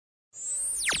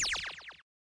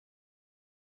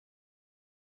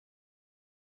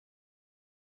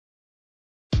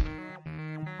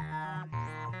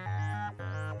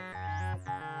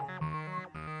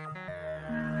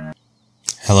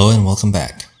Hello and welcome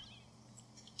back.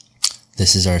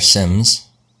 This is our Sims,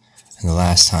 and the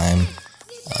last time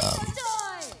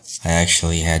I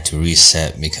actually had to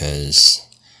reset because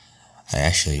I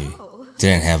actually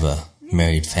didn't have a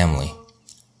married family.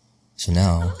 So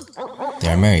now they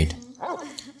are married.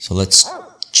 So let's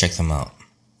check them out.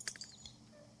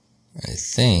 I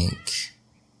think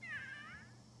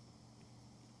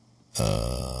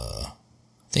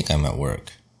I'm at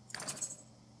work.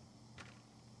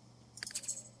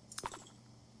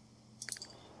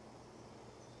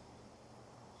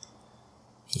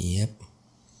 Yep.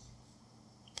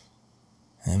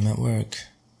 I'm at work.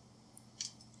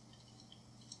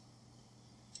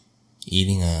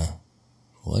 Eating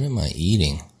what am I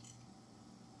eating?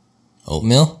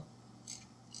 Oatmeal?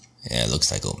 Yeah, it looks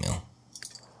like oatmeal.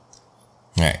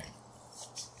 Alright.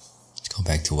 Let's go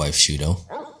back to Ikeshudo.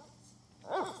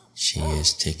 She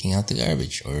is taking out the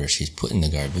garbage, or she's putting the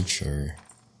garbage, or,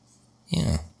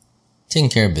 taking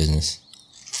care of business.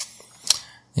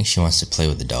 I think she wants to play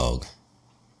with the dog.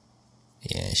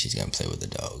 Yeah, she's gonna play with the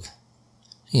dog.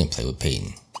 She's gonna play with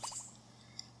Peyton.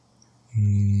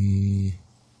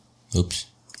 Oops.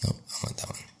 Nope, I want that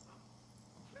one.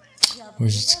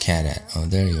 Where's this cat at? Oh,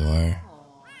 there you are.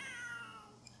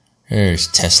 There's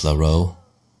Tesla Row.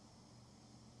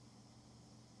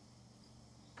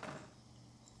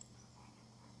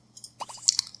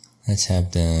 Let's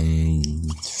have them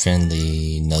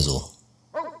friendly nuzzle.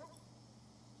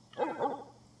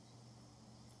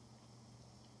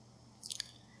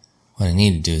 What I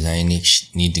need to do is I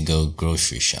need to go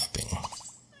grocery shopping.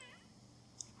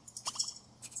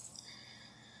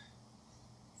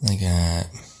 I got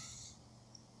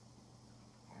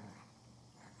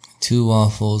 2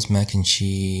 waffles, mac and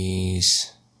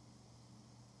cheese.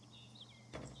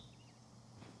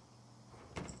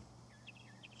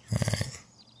 Alright.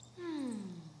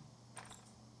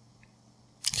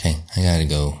 Okay, I gotta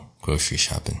go grocery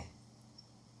shopping.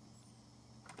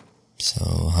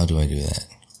 So, how do I do that?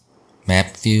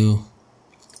 Map view.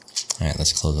 Alright,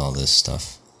 let's close all this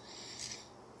stuff.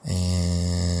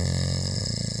 And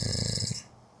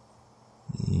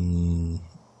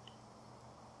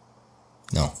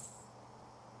No.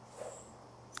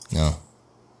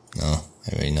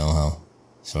 I already know how.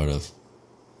 Sort of.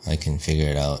 I can figure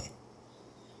it out.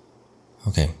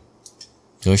 Okay.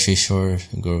 Grocery store.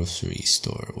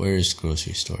 Where is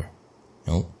grocery store?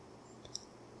 Nope.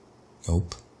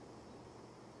 Nope.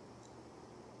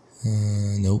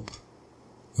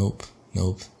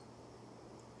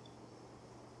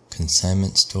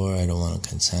 Consignment store. I don't want a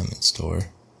consignment store.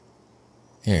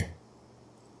 Here.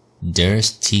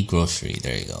 Derived tea grocery.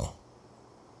 There you go.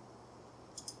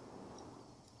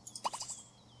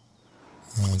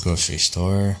 Grocery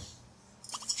store.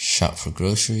 Shop for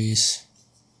groceries.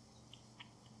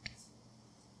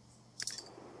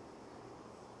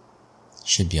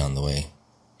 Should be on the way.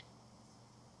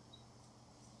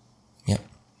 Yep.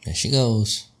 There she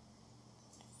goes.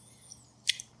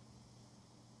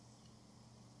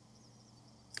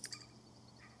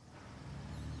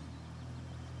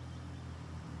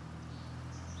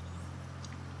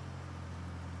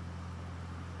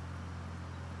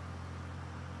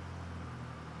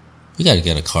 We gotta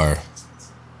get a car.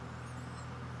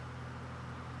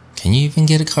 Can you even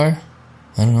get a car?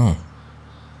 I don't know.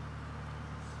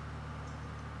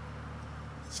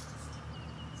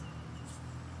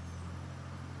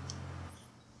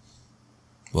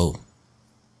 Whoa.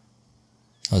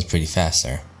 That was pretty fast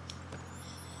there.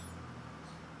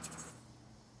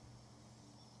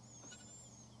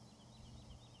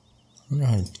 I wonder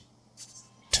how to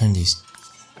turn these.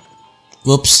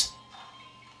 Whoops.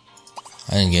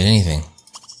 I didn't get anything.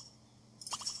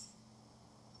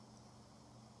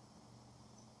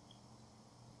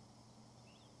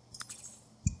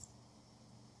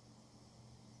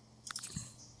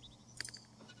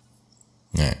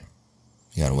 Alright.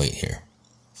 You gotta wait here.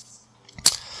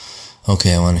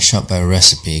 Okay, I want to shop by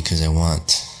recipe because I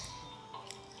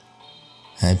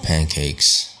had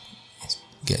pancakes. Let's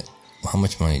get, how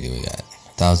much money do we got?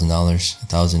 $1,000?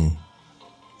 1,000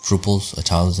 ruples?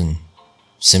 1,000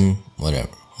 sim? Whatever.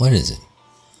 What is it?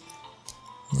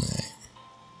 Alright.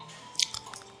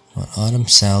 Autumn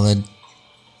salad.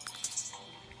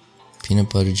 Peanut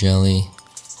butter jelly.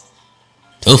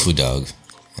 Tofu dog.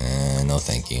 No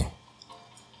thank you.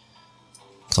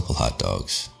 Couple hot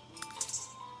dogs.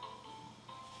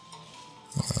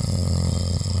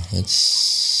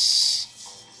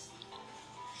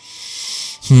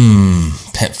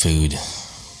 Pet food.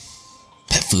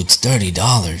 Pet food's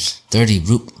 $30. 30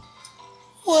 rup.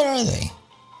 What are they?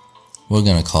 We're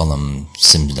gonna call them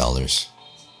Sims dollars.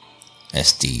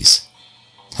 SDs.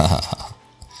 Haha.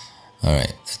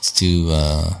 Alright, let's do,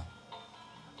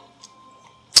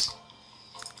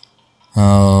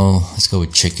 oh, let's go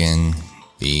with chicken,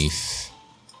 beef,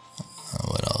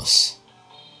 what else?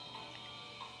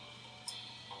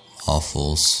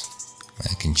 Waffles,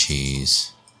 mac and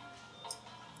cheese.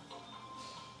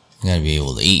 You gotta be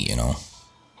able to eat, you know.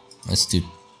 Let's do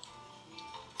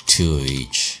 2 of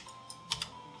each.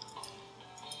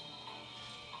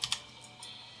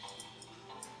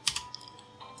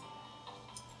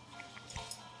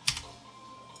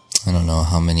 I don't know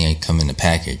how many come in the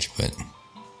package, but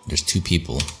there's 2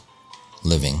 people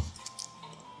living.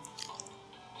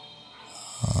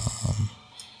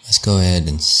 Let's go ahead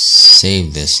and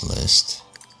save this list.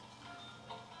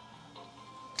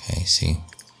 Okay, see?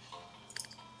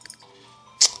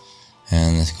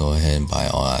 And let's go ahead and buy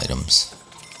all items.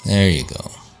 There you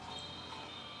go.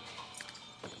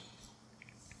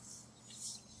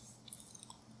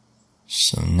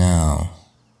 So now...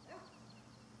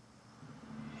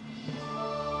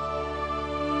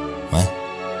 What?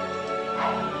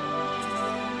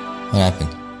 What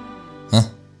happened? Huh?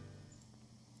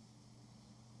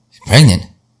 She's pregnant?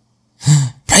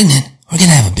 Pregnant? We're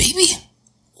gonna have a baby?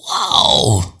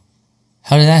 Wow!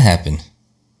 How did that happen?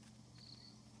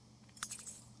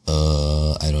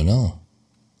 I don't know.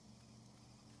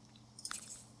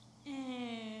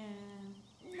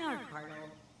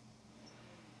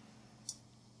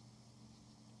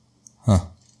 Huh.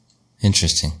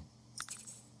 Interesting.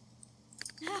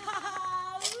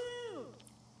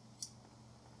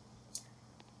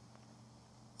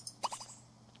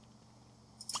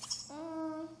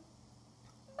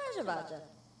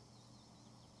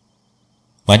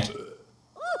 What?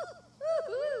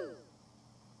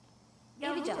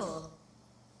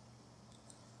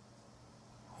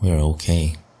 We're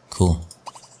okay. Cool.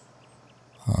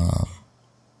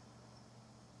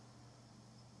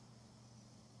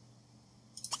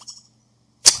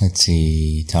 Let's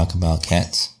see. Talk about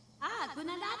cats.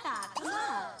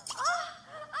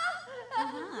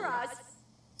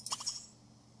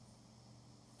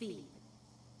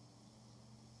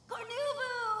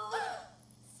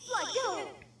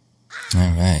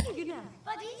 Alright.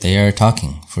 They are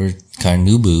talking for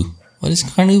Carnubu. What is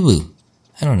Carnubu?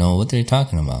 I don't know what they're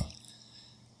talking about.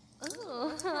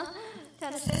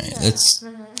 Alright, let's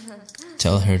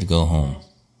tell her to go home.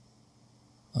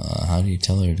 How do you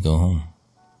tell her to go home?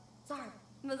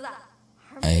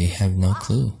 I have no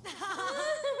clue.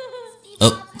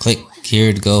 Oh, click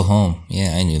here to go home.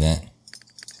 Yeah, I knew that.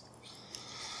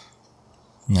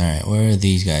 Alright, where are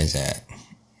these guys at?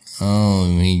 Oh,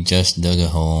 he just dug a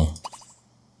hole.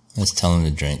 Let's tell him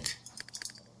to drink.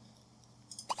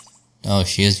 Oh,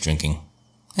 she is drinking.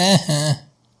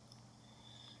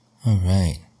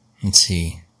 Alright, let's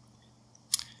see.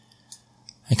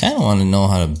 I kind of want to know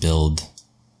how to build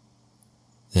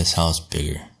this house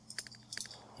bigger.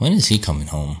 When is he coming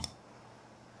home?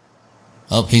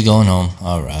 Oh, he's going home.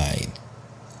 Alright.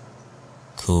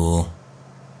 Cool.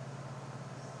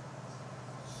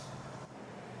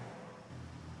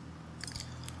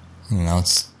 And now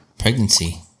it's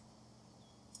pregnancy.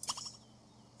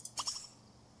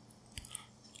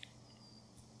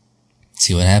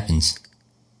 See what happens.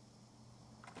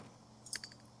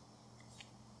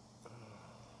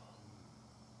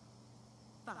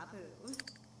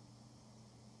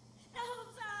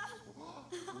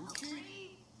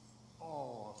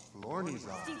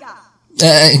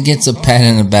 Gets a pat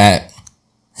in the back.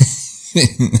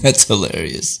 That's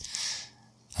hilarious.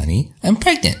 Honey, I'm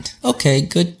pregnant. Okay,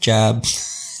 good job.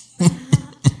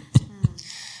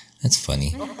 That's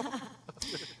funny.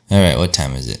 Alright, what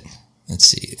time is it? Let's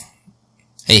see.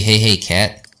 Hey,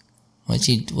 cat. What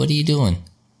are you doing?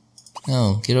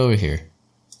 No, get over here.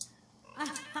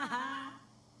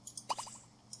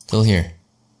 Go here.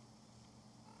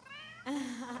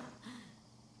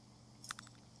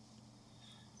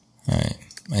 Alright,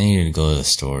 I needed to go to the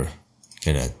store.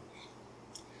 Get a...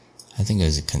 I think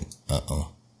there's a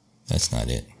uh-oh. That's not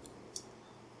it.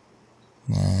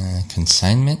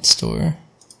 Consignment store?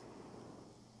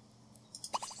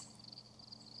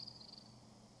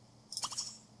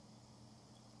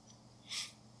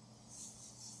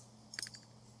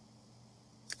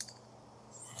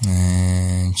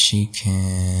 And she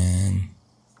can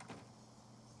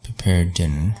prepare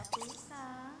dinner.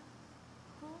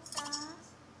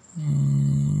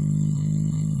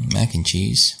 Mac and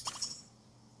cheese.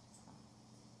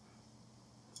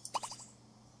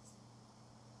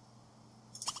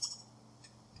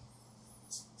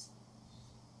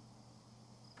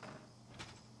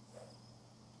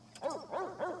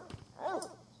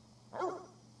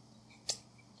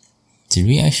 Did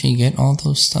we actually get all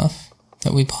those stuff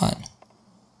that we bought?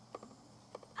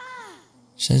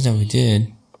 Says that we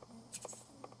did.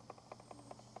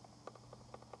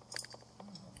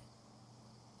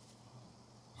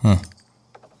 Huh.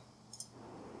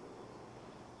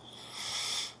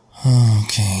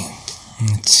 Okay.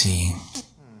 Let's see.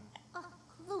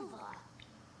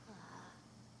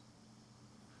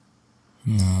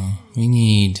 No, we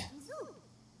need...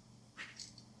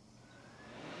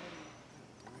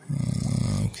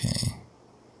 Okay.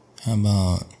 How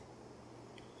about...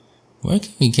 Where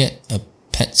can we get a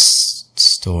pet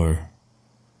store?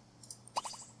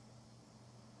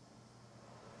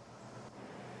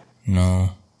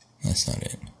 No, that's not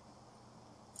it.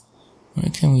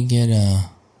 Where can we get a...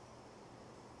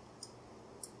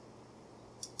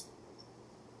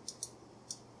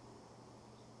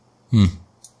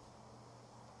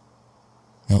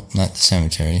 Nope, not the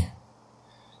cemetery.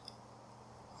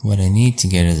 What I need to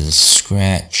get is a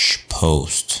scratch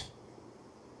post.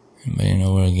 Anybody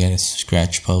know where to get a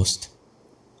scratch post?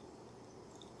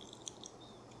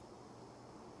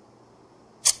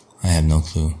 I have no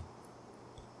clue.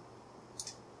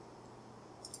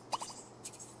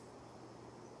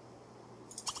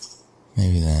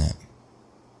 Maybe that.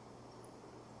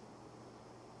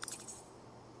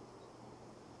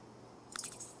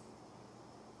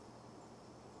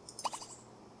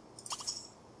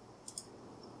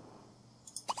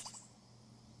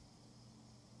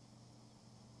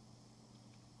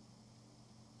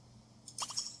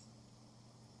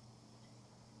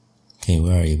 Okay,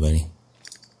 where are you, buddy?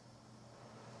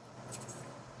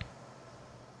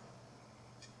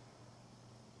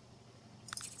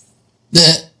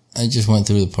 I just went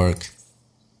through the park.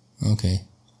 Okay.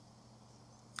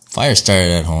 Fire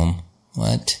started at home.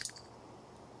 What?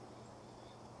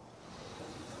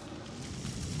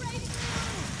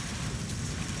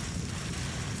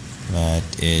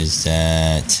 What is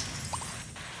that?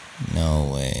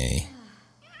 No way.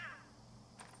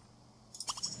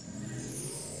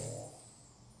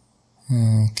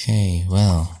 Okay,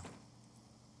 well.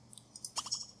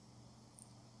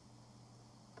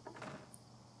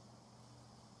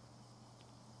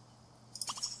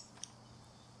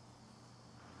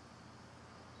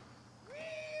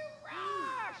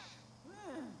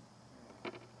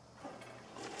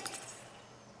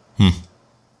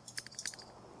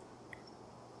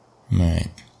 Alright.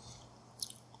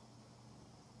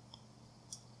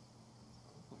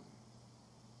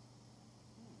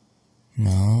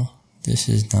 No, this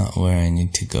is not where I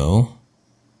need to go.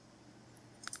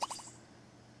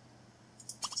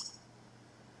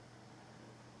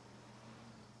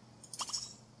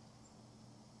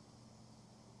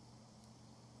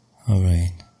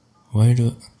 Alright. Where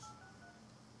do...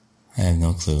 I have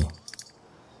no clue.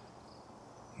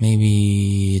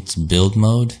 Maybe it's build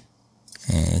mode?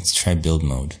 Let's try build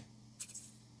mode.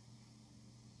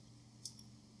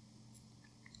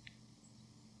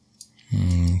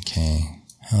 Okay.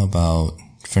 How about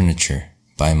furniture?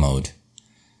 Buy mode.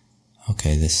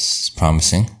 Okay, this is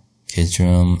promising. Kids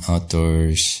room,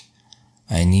 outdoors.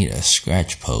 I need a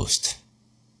scratch post.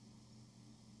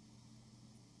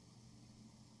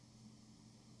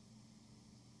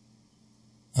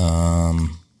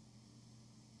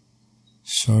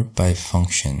 Sort by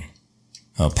function.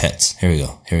 Oh, pets. Here we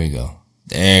go. Here we go.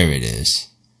 There it is.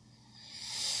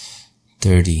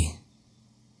 30.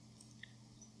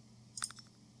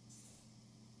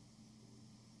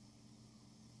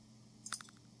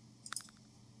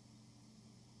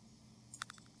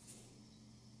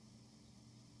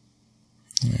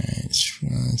 Alright,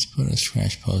 let's put a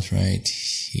scratch post right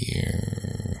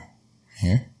here.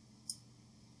 Here?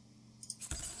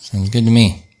 Sounds good to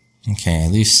me. Okay,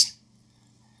 at least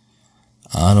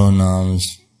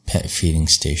Autonom's pet feeding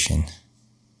station.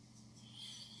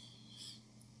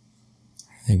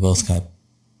 They both got...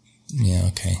 Yeah,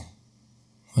 okay.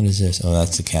 What is this? Oh,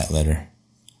 that's the cat litter.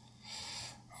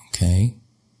 Okay.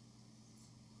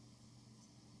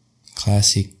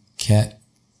 Classic cat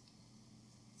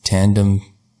tandem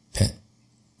pet.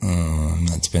 I'm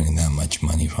not spending that much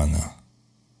money on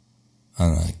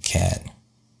a cat.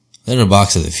 Litter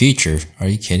box of the future. Are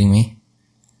you kidding me?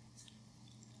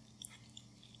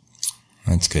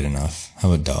 That's good enough.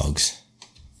 How about dogs?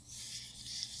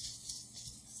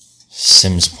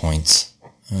 Sims points.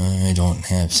 I don't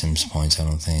have Sims points, I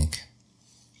don't think.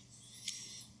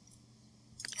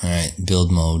 Alright,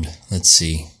 build mode. Let's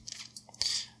see.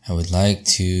 I would like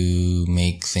to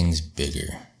make things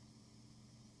bigger.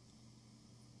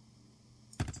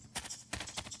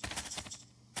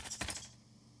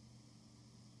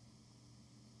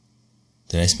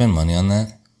 Did I spend money on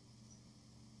that?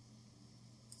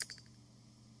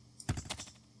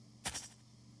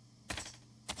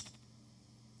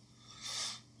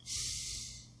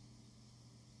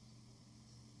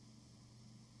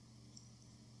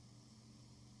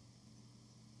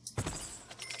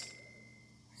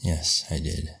 Yes, I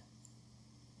did.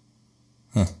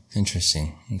 Huh,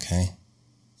 interesting. Okay.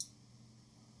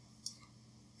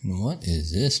 And what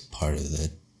is this part of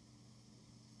the...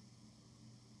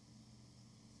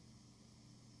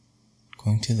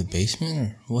 Going to the basement,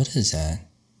 or what is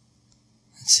that?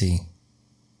 Let's see.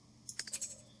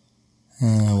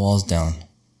 Walls down.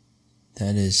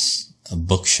 That is a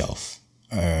bookshelf.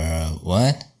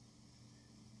 What?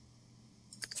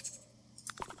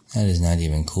 That is not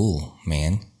even cool,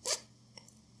 man.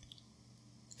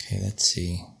 Okay, let's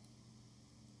see.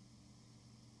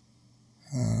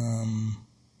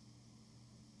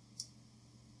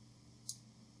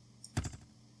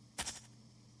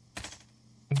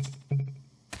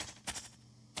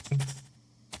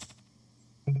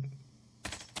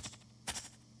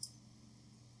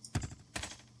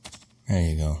 There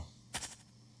you go.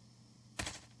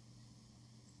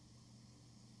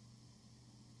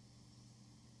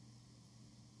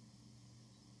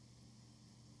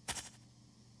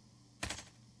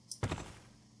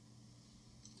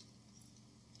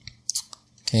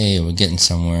 Okay, we're getting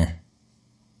somewhere.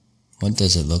 What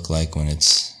does it look like when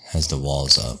has the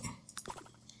walls up?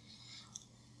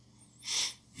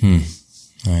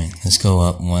 Alright, let's go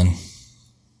up one.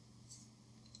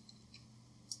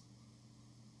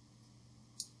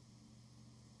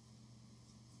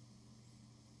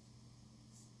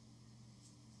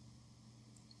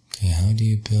 Okay, how do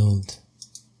you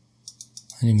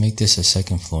make this a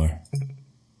second floor?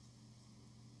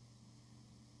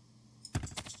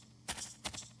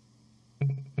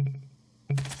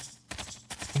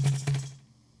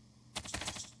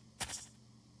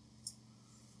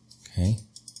 Okay.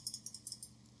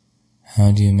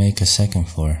 How do you make a second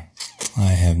floor?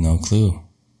 I have no clue.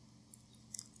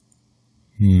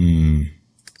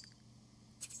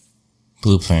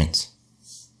 Blueprints.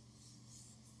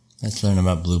 Let's learn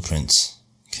about blueprints.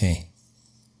 Okay.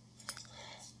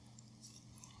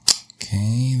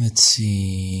 Okay, let's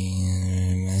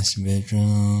see. Master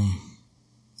bedroom.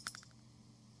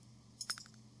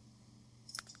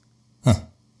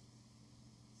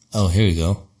 Oh, here we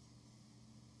go.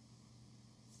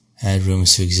 Add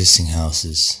rooms to existing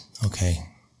houses. Okay.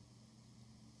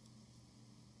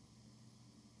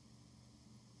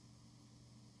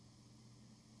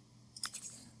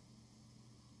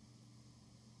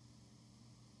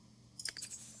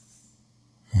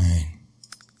 Right.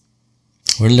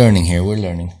 We're learning here. We're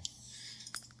learning.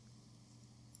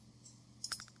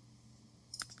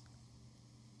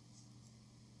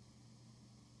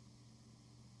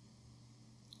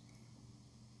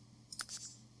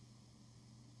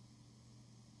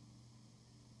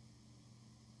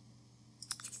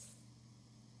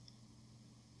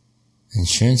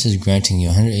 Insurance is granting you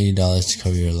 $180 to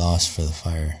cover your loss for the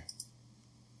fire.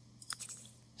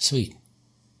 Sweet.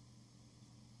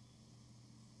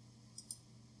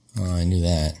 Oh, I knew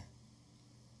that.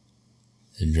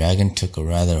 The dragon took a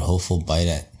rather hopeful bite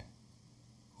at...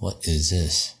 What is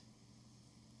this?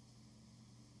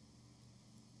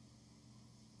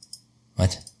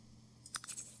 What?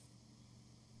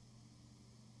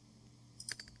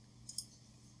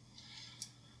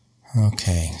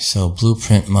 Okay, so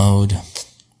blueprint mode.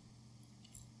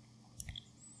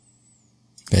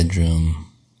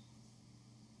 Bedroom.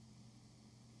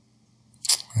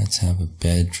 Let's have a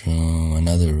bedroom,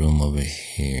 another room over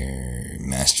here,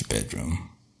 master bedroom.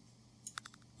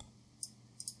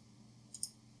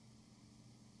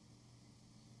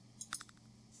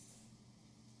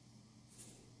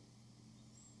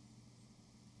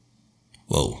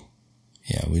 Whoa.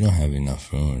 Yeah, we don't have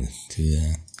enough room to do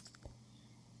that.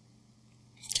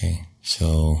 Okay,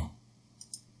 so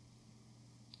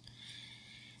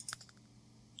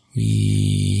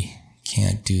we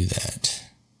can't do that.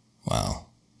 Wow,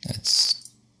 that's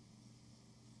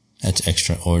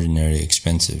extraordinarily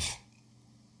expensive.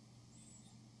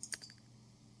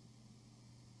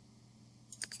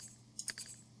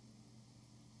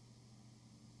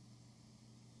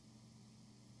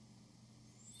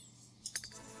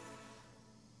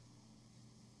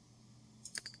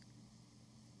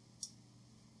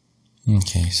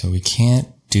 Okay, so we can't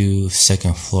do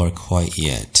second floor quite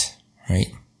yet,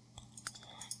 right?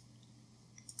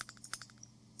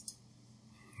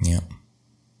 Yep.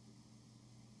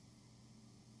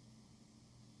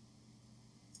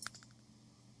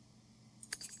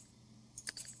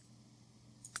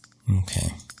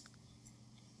 Okay.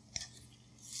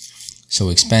 So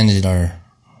we expanded our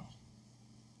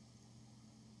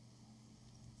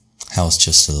house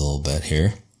just a little bit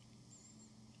here.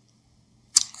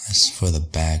 As for the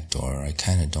back door, I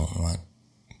kind of don't want...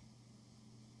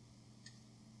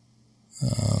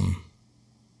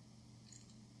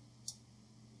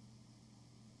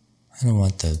 I don't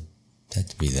want that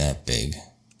to be that big.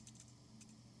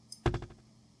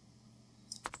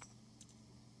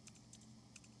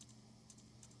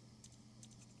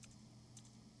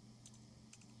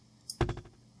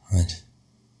 What?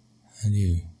 How do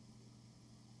you...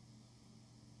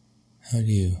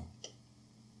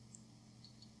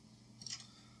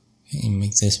 Can't you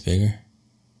make this bigger?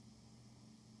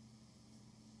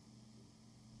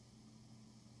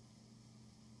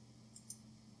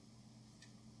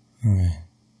 Alright.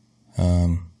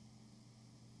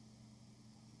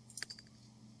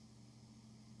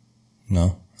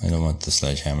 No, I don't want the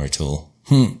sledgehammer tool.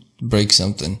 Break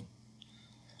something.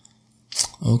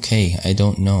 Okay, I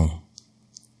don't know.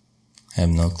 I have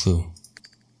no clue.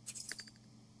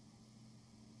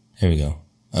 Here we go.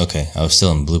 Okay, I was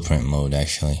still in blueprint mode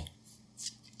actually.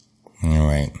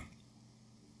 Alright.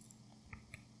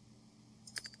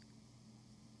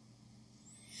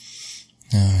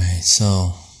 Alright,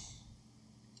 so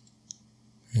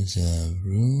there's a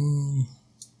room.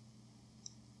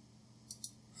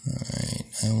 Alright,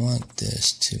 I want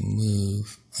this to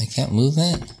move. I can't move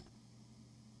that?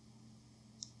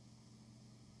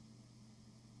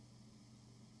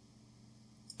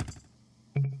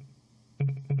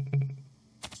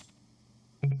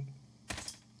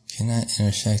 Cannot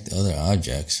intersect other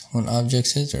objects. What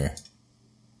objects is there?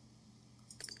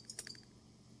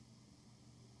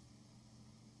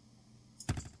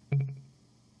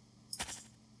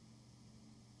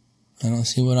 I don't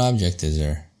see what object is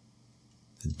there.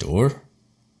 The door?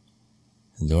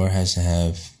 The door has to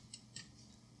have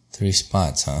 3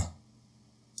 spots, huh?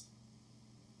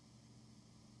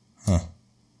 Huh.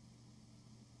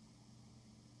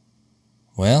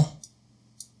 Well,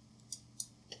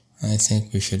 I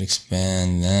think we should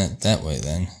expand that way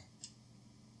then.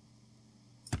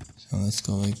 So let's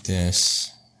go like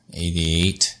this.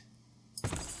 88.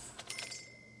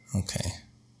 Okay.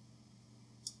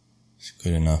 It's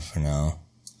good enough for now.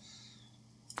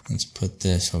 Let's put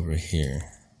this over here.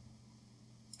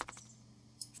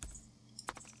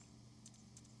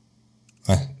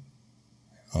 What?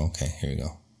 Okay, here we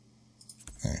go.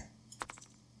 There.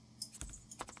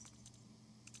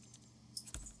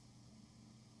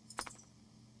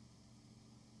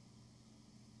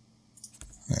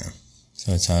 There.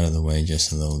 So it's out of the way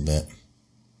just a little bit.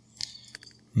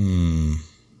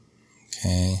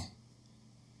 Okay.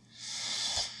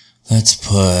 Let's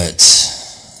put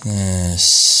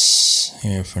this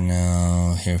here for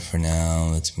now, here for now.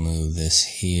 Let's move this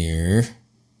here.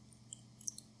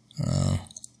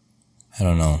 I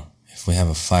don't know. If we have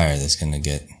a fire that's gonna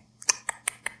get...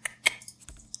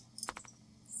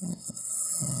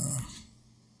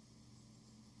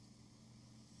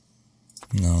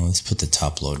 No, let's put the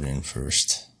top loader in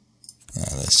first.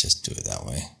 Let's just do it that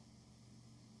way.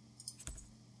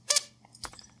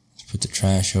 Let's put the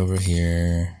trash over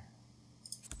here.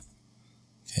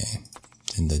 Okay,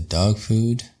 then the dog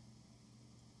food.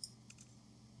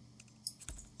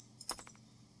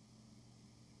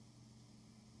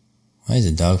 Why is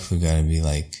the dog food gotta be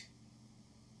like...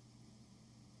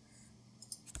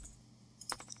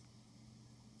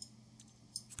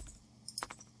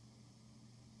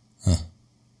 Huh.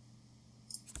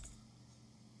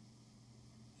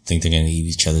 Think they're gonna eat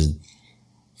each other's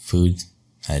food?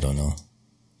 I don't know.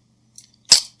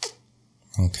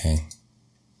 Okay.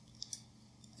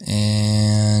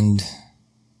 And...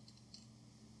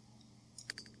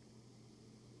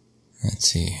 let's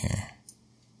see here.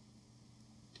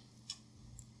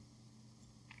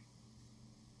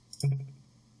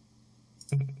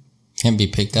 Can't be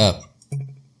picked up.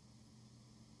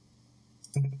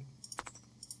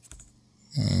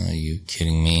 Are you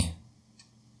kidding me?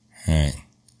 Alright.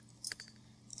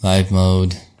 Live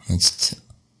mode.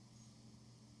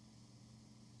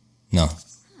 No.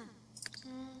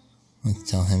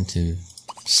 Let's tell him to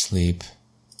sleep.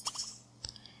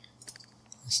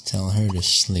 Let's tell her to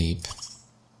sleep.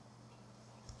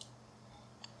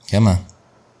 Come on.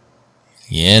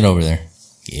 Get over there.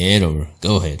 Get over.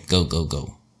 Go ahead. Go, go,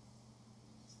 go.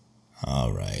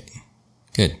 Alright.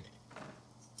 Good.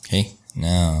 Okay.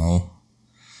 Now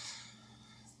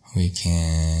we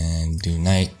can do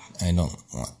night. I don't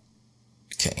want...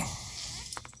 Okay.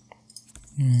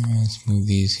 Let's move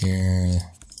these here.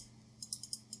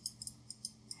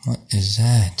 What is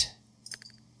that?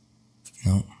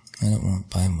 No, I don't want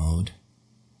buy mode.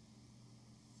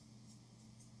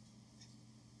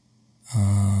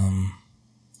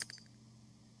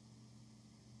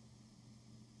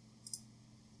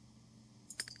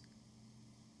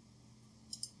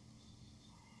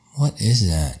 What is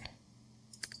that?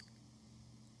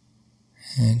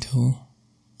 Hand tool.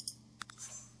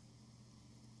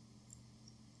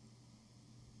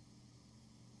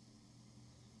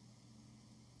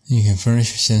 You can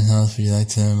furnish your citizen house. Would you like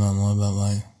to learn more about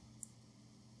my...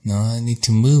 No, I need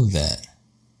to move that.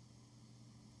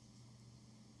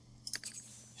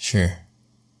 Sure.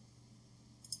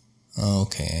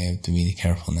 Okay, I have to be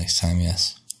careful next time,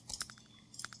 yes.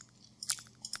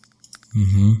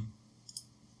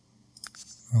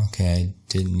 Okay, I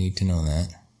didn't need to know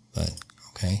that, but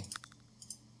okay.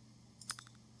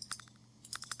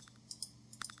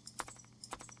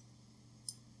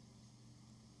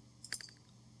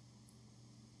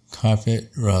 Carpet,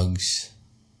 rugs.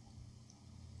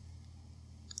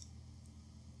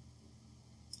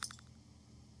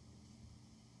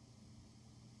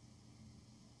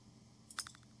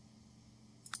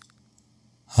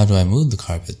 How do I move the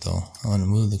carpet though? I want to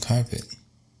move the carpet.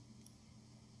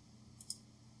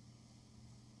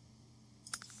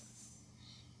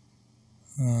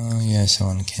 Yes, I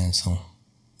want to cancel.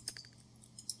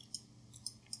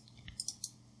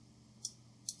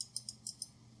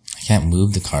 I can't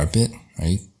move the carpet? Are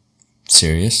you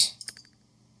serious?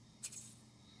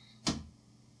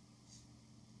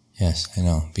 Yes, I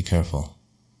know. Be careful.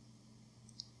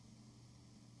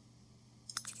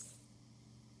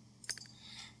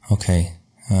 Okay.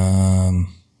 Now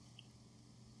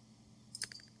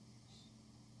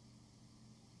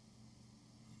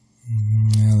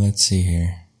let's see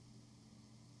here.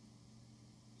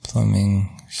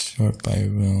 Plumbing, sort by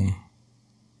room,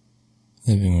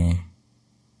 living room,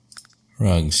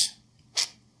 rugs.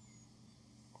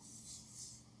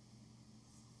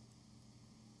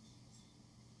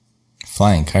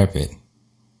 Flying carpet.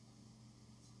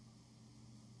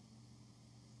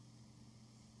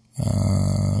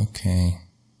 Okay.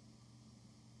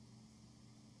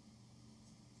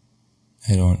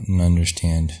 I don't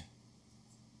understand,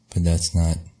 but that's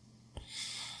not.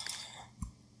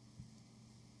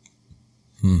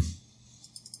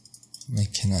 I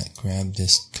cannot grab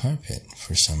this carpet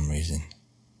for some reason.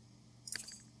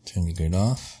 Turn the grid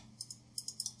off.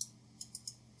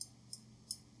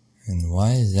 And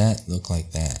why does that look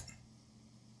like that?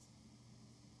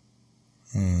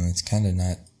 It's kind of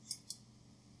not.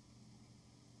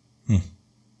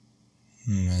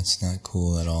 That's not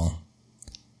cool at all.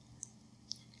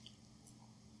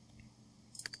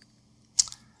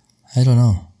 I don't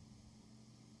know.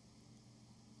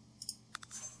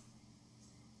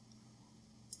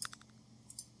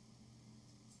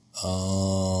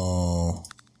 Oh,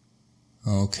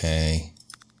 okay.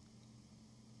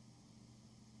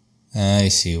 I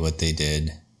see what they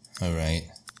did. Alright.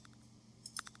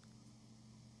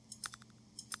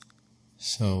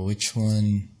 So which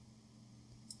one?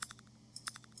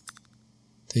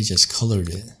 They just colored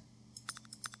it.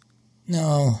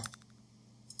 No.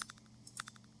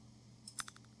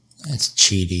 That's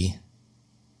cheaty.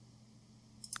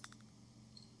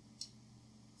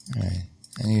 Alright.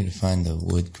 I need to find the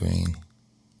wood grain.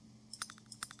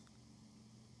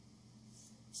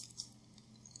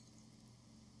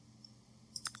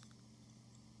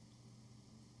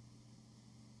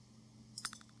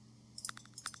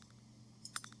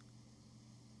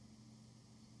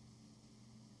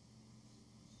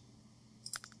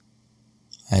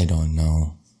 I don't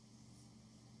know.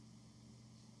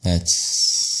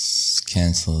 Let's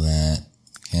cancel that.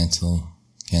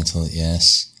 Cancel it,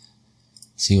 yes.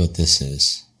 See what this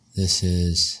is. This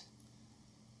is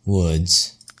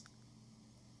woods.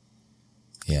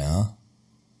 Yeah.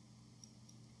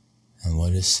 And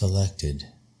what is selected?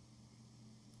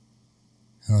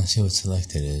 I don't see what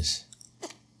selected is.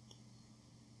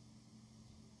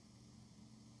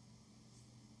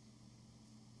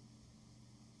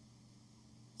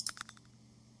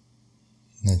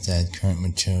 Let's add current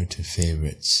material to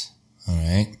favorites.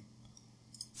 Alright.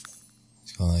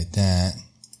 Let's go like that.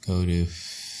 Go to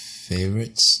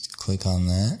favorites. Click on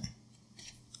that.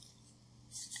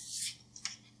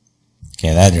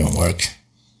 Okay, that didn't work.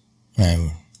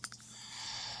 Right.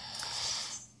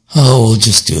 Oh, we'll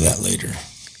just do that later.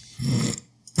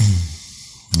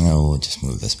 No, we'll just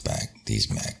move these back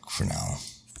for now.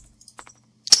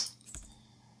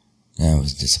 That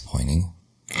was disappointing.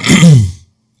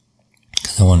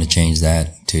 I want to change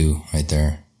that too, right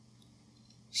there.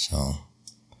 So,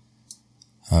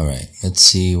 alright, let's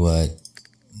see what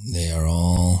they are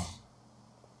all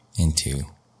into.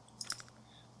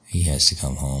 He has to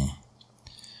come home.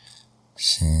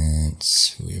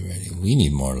 Since we're ready, we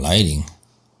need more lighting.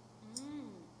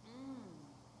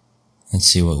 Let's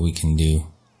see what we can do.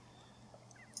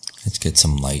 Let's get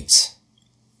some lights.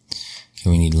 Okay,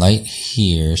 we need light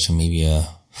here, so maybe a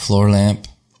floor lamp.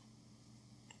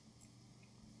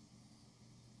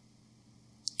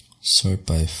 Sort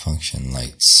by function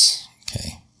lights.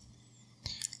 Okay.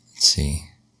 Let's see.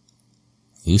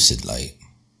 Lucid light.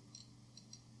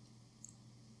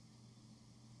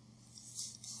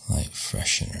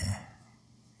 freshener.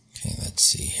 Okay, let's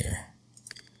see here.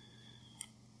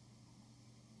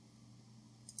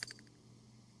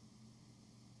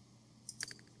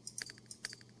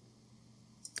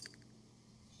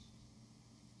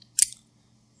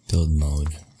 Build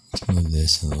mode. Let's move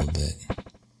this a little bit.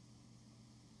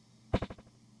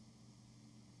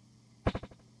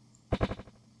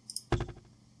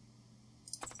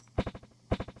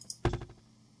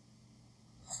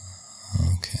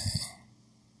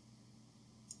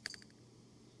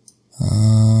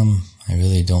 I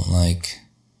really don't like,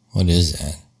 what is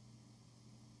that?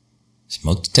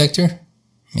 Smoke detector?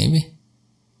 Maybe?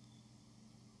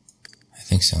 I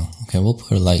think so. Okay, we'll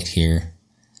put a light here.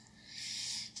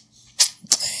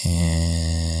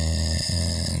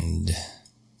 And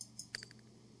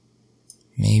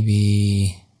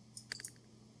maybe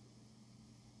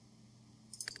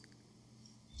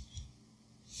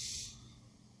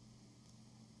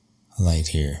a light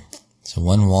here. So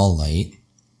one wall light.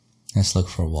 Let's look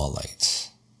for wall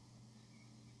lights.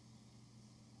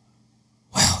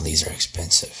 Wow, these are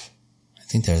expensive. I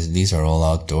think these are all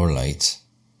outdoor lights.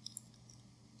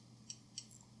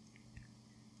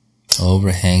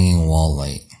 Overhanging wall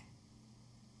light.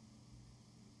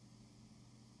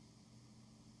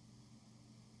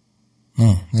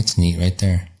 Oh, that's neat right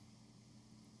there.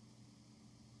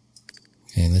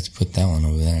 Okay, let's put that one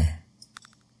over there.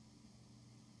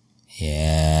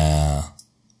 Yeah.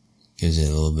 Gives it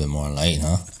a little bit more light,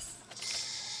 huh?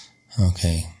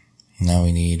 Okay, now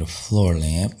we need a floor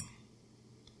lamp.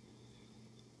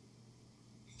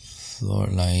 Floor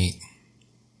light.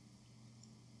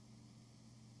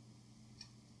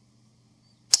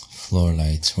 Floor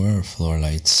lights. Where are floor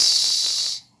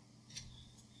lights?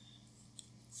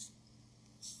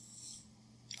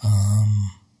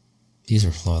 These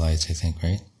are floor lights, I think,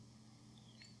 right?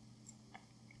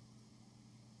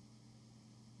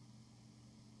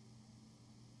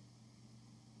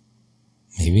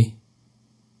 Maybe?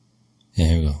 Yeah,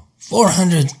 here we go.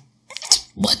 400!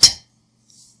 What?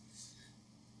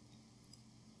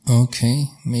 Okay,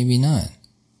 maybe not.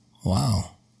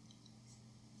 Wow.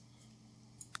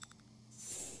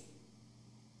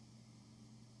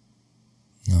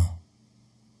 No.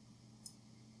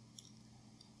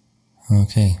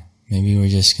 Okay, maybe we're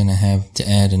just gonna have to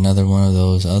add another one of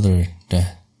those other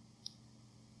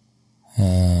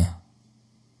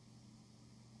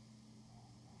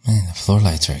man, the floor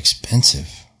lights are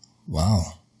expensive.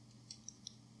 Wow.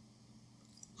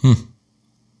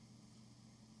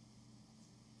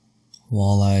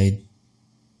 Wall-eyed.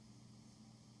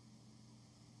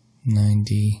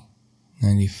 90,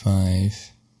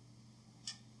 95,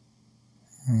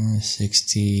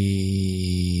 60.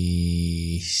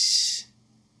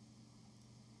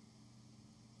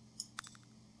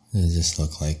 What does this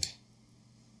look like?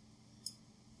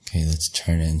 Okay, let's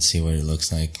turn it and see what it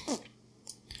looks like.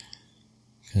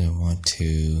 Because I want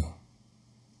to...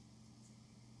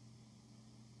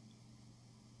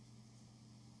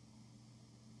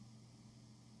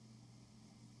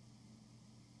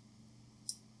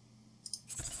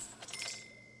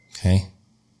 Okay.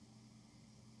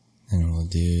 Then we'll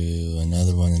do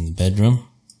another one in the bedroom.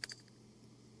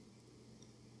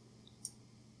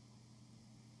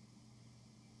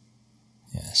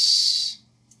 Yes.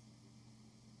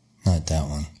 Not that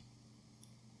one.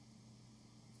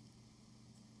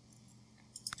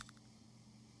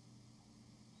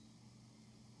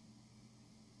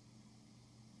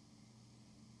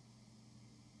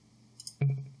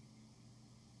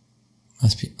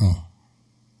 Must be, oh.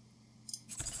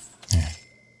 There.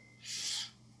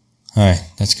 Alright,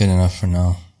 that's good enough for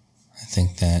now. I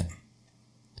think that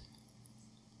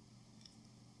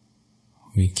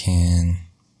we can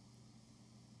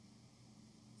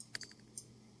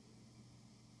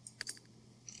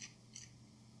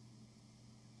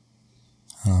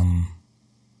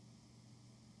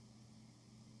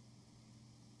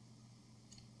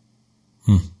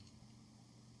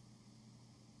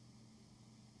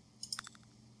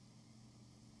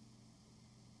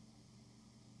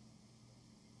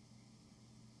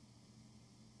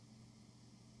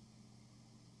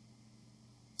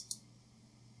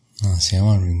oh, see, I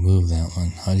want to remove that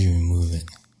one. How do you remove it?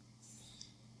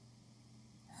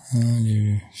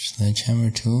 Do sledgehammer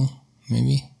tool,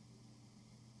 maybe?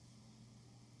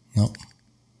 Nope.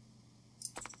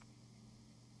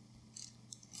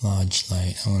 Lodge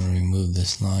light. I want to remove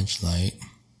this lodge light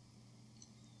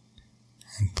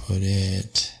and put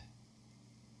it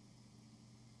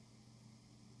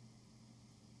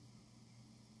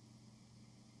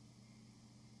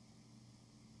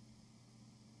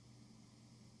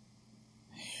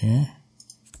here.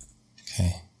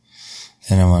 Okay.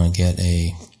 Then I want to get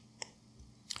a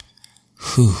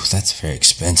Whew, that's very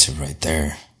expensive right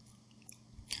there.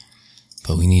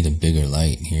 But we need a bigger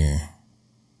light here.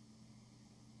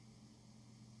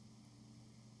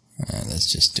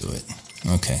 Let's just do it.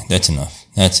 Okay, that's enough.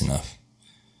 That's enough.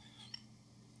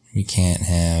 We can't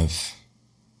have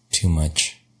too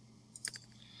much.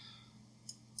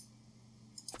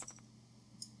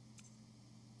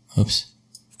 Oops.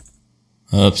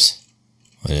 Oops.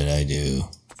 What did I do?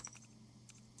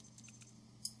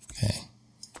 Okay.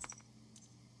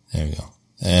 There we go.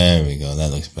 There we go.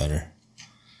 That looks better.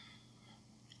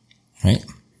 Right?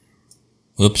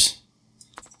 Oops.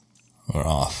 We're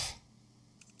off.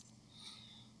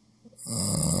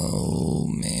 Oh,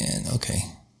 man. Okay.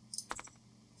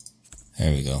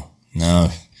 There we go. Now,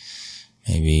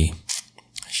 maybe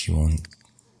she won't.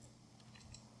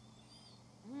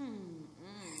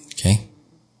 Okay.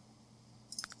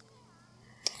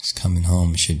 He's coming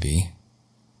home, should be.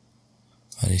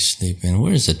 But he's sleeping.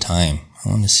 Where's the time? I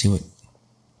want to see what.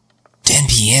 10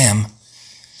 p.m.?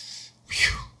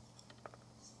 Whew.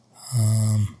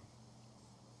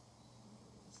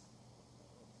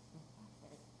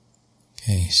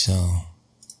 Okay, so.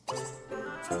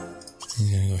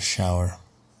 He's gonna go shower.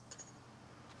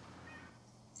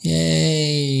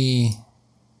 Yay!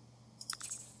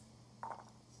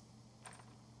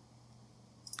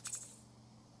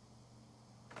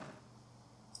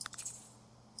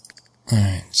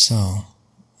 Alright, so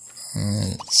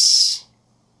let's.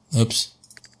 Oops.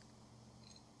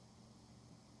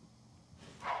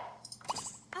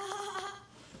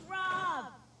 Rob!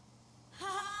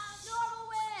 Normal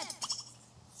whip!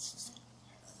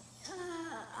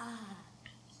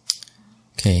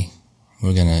 Okay,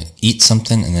 we're gonna eat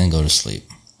something and then go to sleep.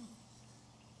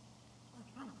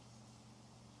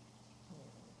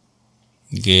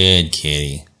 Good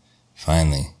kitty.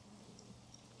 Finally.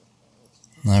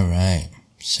 Alright,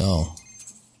 so.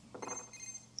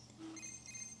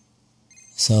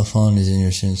 Cell phone is in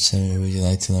your center. Would you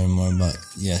like to learn more about?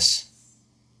 Yes.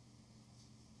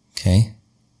 Okay.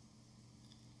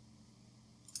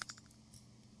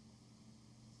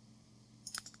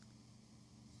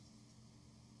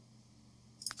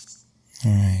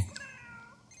 Alright.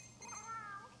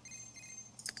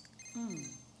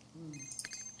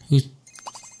 Who's.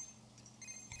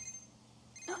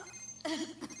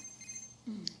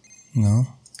 No.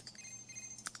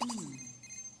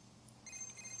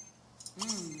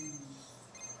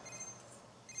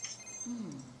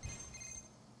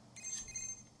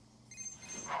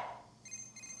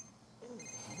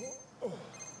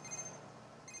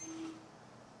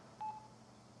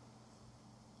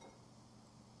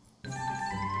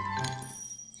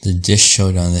 The dish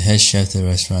showdown. The head chef of the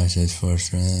restaurant says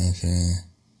first.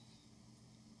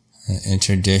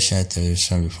 Enter dish at the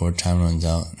restaurant before time runs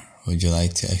out. Would you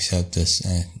like to accept this?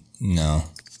 No.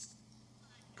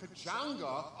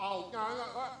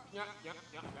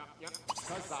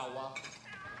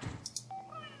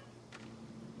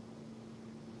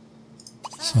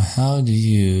 So how do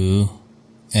you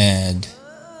add?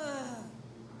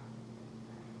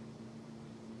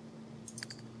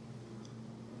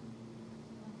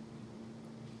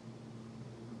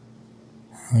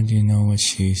 How do you know when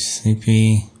she's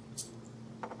sleepy?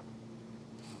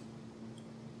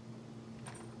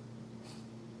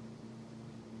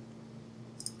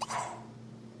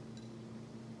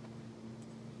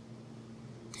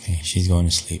 Okay, she's going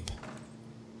to sleep.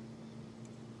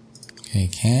 Okay,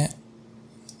 cat,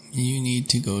 you need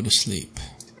to go to sleep.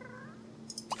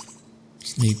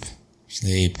 Sleep,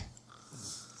 sleep.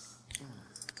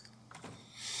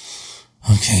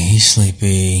 Okay, he's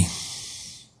sleepy.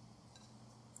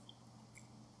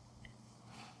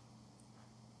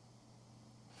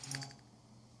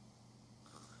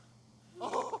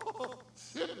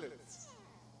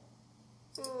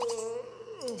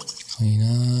 Clean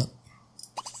up.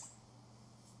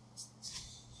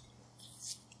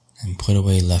 And put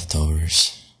away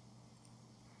leftovers.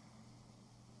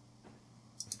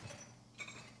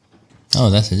 Oh,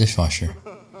 that's a dishwasher.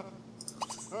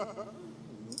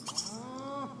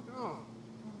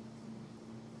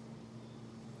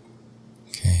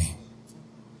 Okay.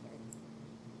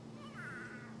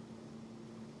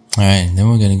 Alright, then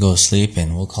we're gonna go sleep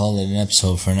and we'll call it an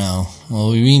episode for now. Well,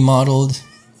 we remodeled,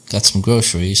 got some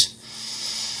groceries.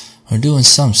 We're doing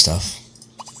some stuff.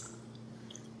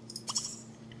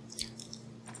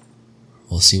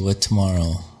 We'll see what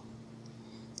tomorrow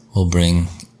will bring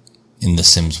in the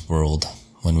Sims world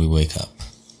when we wake up.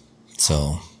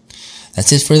 So,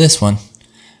 that's it for this one.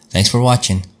 Thanks for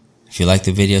watching. If you liked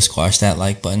the video, squash that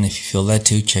like button. If you feel led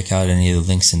to, check out any of the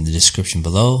links in the description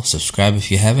below. Subscribe if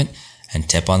you haven't, and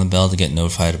tap on the bell to get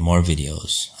notified of more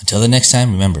videos. Until the next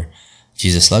time, remember,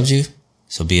 Jesus loves you,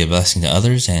 so be a blessing to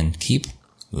others and keep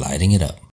lighting it up.